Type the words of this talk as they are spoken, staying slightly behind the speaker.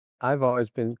I've always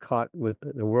been caught with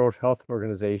the World Health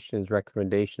Organization's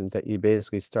recommendations that you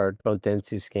basically start bone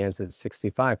density scans at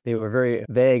 65. They were very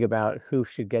vague about who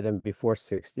should get them before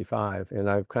 65. And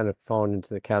I've kind of fallen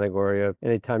into the category of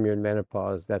anytime you're in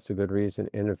menopause, that's a good reason.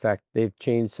 And in fact, they've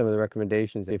changed some of the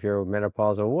recommendations. If you're a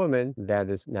menopausal woman, that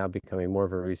is now becoming more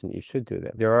of a reason you should do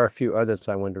that. There are a few others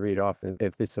I wanted to read off. And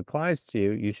if this applies to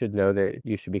you, you should know that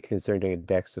you should be considering a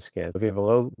DEXA scan. If you have a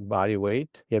low body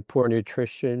weight, you have poor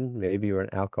nutrition, maybe you're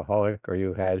an alcoholic or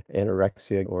you had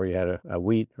anorexia or you had a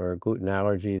wheat or a gluten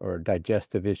allergy or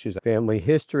digestive issues, family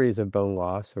histories of bone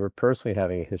loss, or personally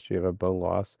having a history of a bone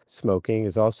loss. Smoking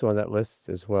is also on that list,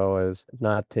 as well as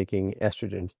not taking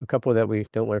estrogen. A couple that we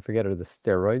don't want to forget are the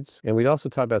steroids. And we'd also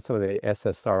talk about some of the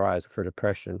SSRIs for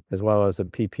depression, as well as the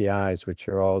PPIs, which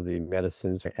are all the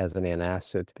medicines as an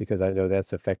antacid, because I know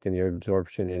that's affecting your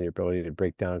absorption and your ability to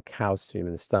break down calcium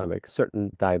in the stomach,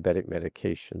 certain diabetic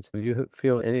medications. If you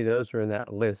feel any of those are in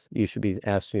that list, you should be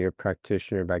asking your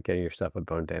practitioner about getting yourself a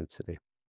bone density.